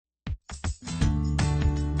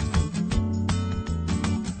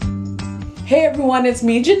Hey everyone, it's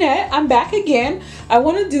me, Janette. I'm back again. I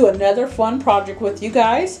want to do another fun project with you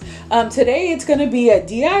guys. Today it's going to be a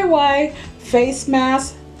DIY face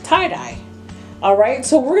mask tie-dye. Alright,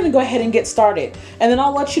 so we're going to go ahead and get started. And then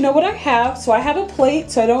I'll let you know what I have. So I have a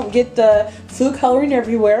plate so I don't get the food coloring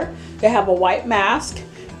everywhere. I have a white mask.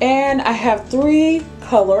 And I have 3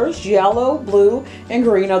 colors, yellow, blue, and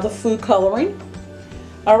green of the food coloring.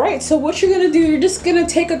 Alright, so what you're going to do, you're just going to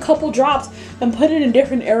take a couple drops and put it in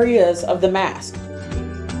different areas of the mask.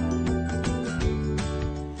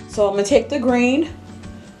 So I'm going to take the green,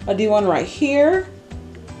 I'll do one right here,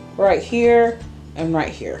 and right here.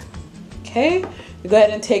 Okay, you go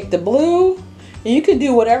ahead and take the blue, and you can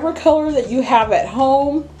do whatever color that you have at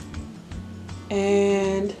home,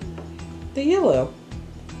 and the yellow.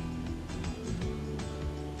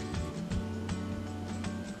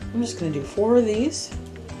 I'm just going to do 4 of these.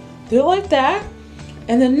 Do it like that.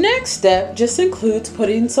 And the next step just includes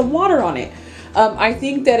putting some water on it. I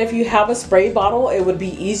think that if you have a spray bottle, it would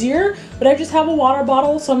be easier, but I just have a water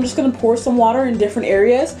bottle, so I'm just going to pour some water in different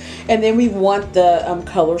areas, and then we want the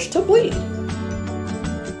colors to bleed. So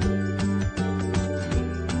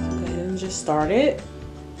go ahead and just start it.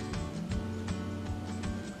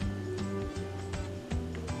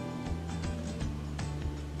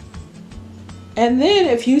 And then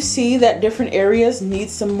if you see that different areas need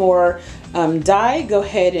some more dye, go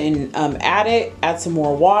ahead and add some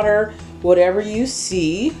more water. Whatever you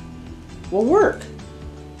see will work.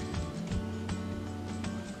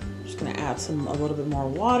 I'm just gonna add a little bit more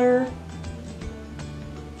water.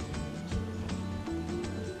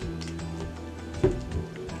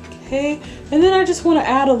 Okay, and then I just want to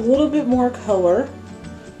add a little bit more color.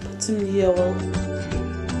 Put some yellow.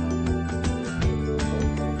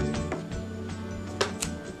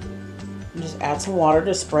 Just add some water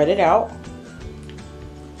to spread it out.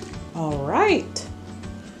 All right.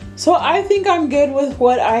 So I think I'm good with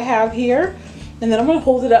what I have here. And then I'm going to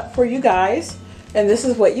hold it up for you guys. And this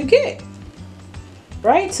is what you get.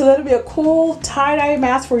 Right? So that'll be a cool tie-dye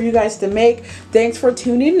mask for you guys to make. Thanks for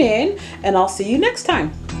tuning in. And I'll see you next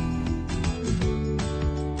time.